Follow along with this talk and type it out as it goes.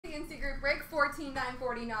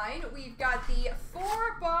$14,949. We've got the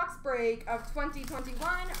 4-box break of 2021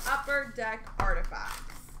 Upper Deck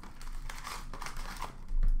Artifacts.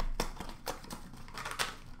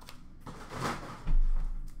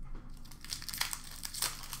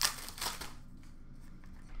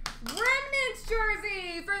 Remnants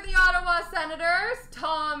jersey for the Ottawa Senators,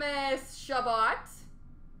 Thomas Chabot.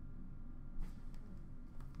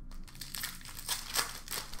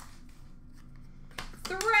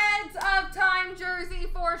 Threads of Time jersey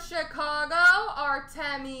for Chicago,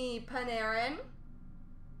 Artemi Panarin.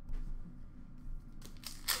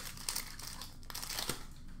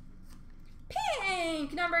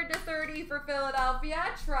 Pink, numbered to 30 for Philadelphia,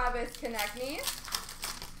 Travis Konechny.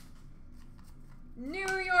 New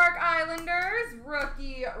York Islanders,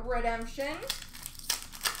 rookie redemption.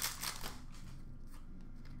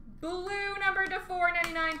 Blue, numbered to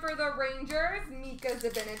 499 for the Rangers, Mika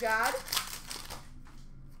Zibanejad.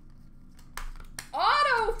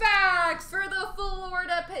 Autofacts for the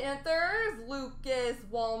Florida Panthers, Lucas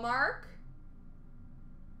Wallmark.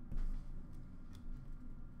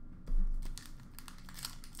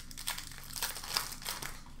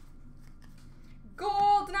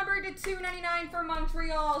 Gold, numbered to 299 for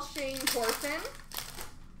Montreal, Shane Corson.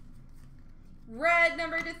 Red,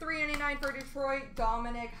 numbered to 399 for Detroit,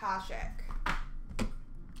 Dominic Hasek.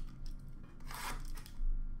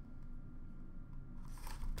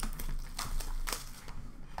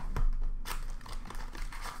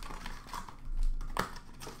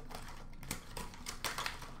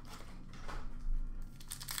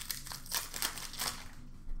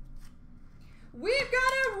 We've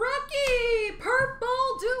got a rookie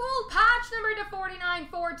purple dual patch number to 49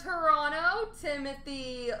 for Toronto,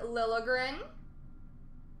 Timothy Liljegren.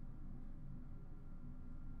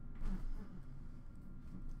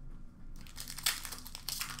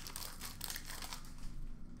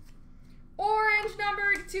 Orange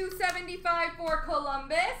numbered 275 for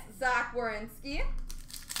Columbus, Zach Werenski.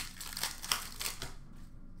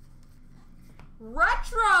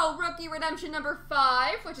 Retro rookie redemption number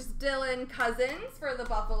 5, which is Dylan Cousins for the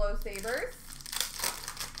Buffalo Sabres.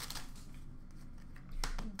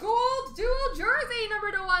 Gold dual jersey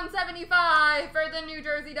number to 175 for the New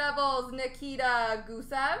Jersey Devils, Nikita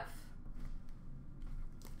Gusev.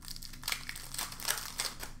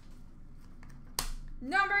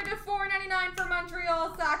 Number to 499 for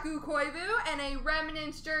Montreal, Saku Koivu, and a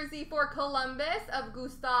Remnants jersey for Columbus of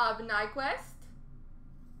Gustav Nyquist.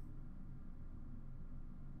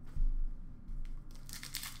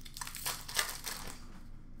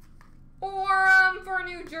 Orem for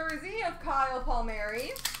New Jersey of Kyle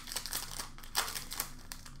Palmieri.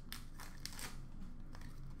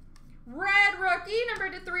 Red rookie, number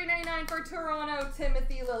to 399 for Toronto,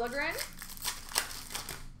 Timothy Liljegren.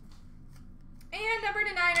 And number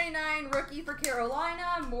to 999, rookie for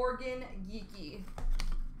Carolina, Morgan Geekie.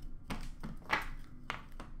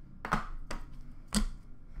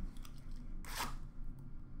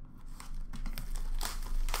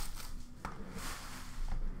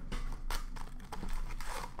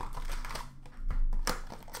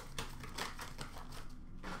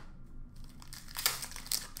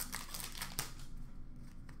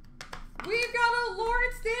 We've got a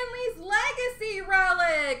Lord Stanley's Legacy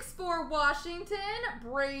Relics for Washington,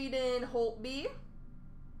 Braden Holtby.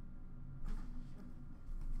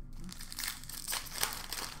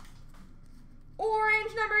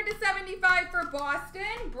 Orange number to 75 for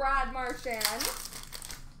Boston, Brad Marchand.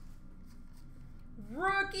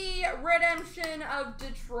 Rookie redemption of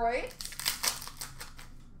Detroit.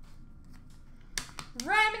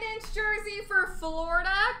 Remnants jersey for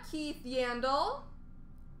Florida, Keith Yandel.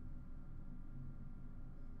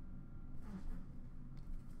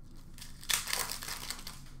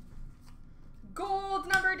 Gold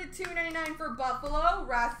number to 299 for Buffalo,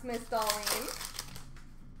 Rasmus Dahlin.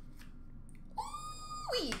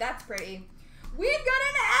 Ooh, that's pretty. We've got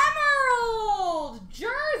an emerald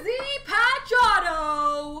jersey patch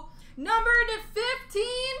auto, number to 15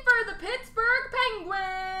 for the Pittsburgh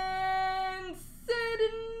Penguins,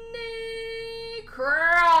 Sidney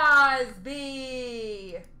Crosby.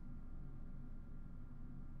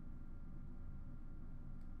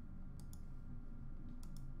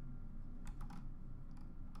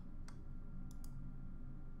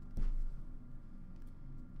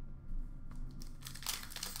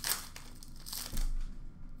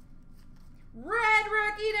 Red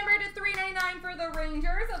rookie number to 399 for the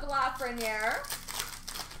Rangers of Lafreniere.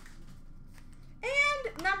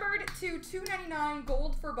 And numbered to 299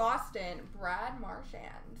 gold for Boston, Brad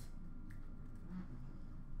Marchand.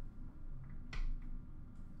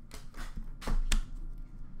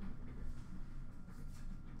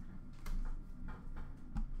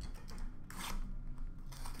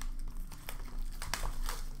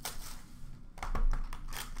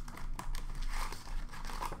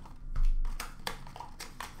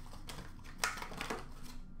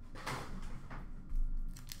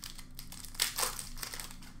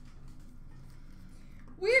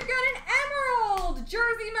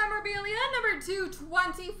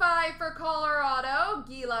 225 for Colorado,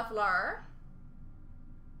 Guy Lafleur.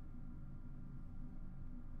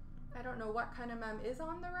 I don't know what kind of mem is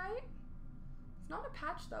on the right. It's not a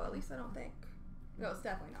patch though, at least I don't think. No, it's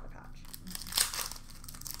definitely not a patch.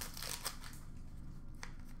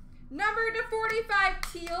 Number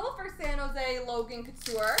 /45 teal for San Jose, Logan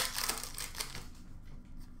Couture.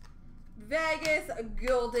 Vegas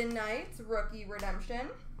Golden Knights, rookie redemption.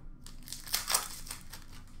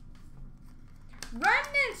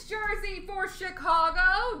 Remnants jersey for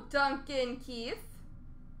Chicago, Duncan Keith.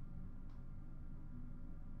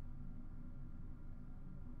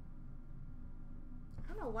 I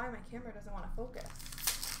don't know why my camera doesn't want to focus.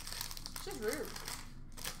 It's just rude.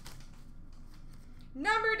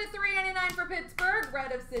 Number /399 for Pittsburgh,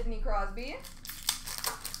 red of Sidney Crosby.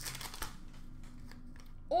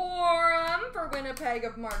 Orem for Winnipeg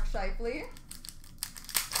of Mark Scheifele.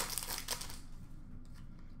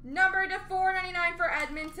 Number /499 for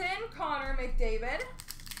Edmonton, Connor McDavid.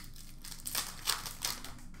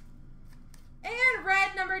 And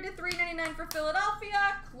red number /399 for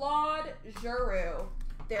Philadelphia, Claude Giroux.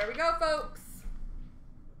 There we go, folks.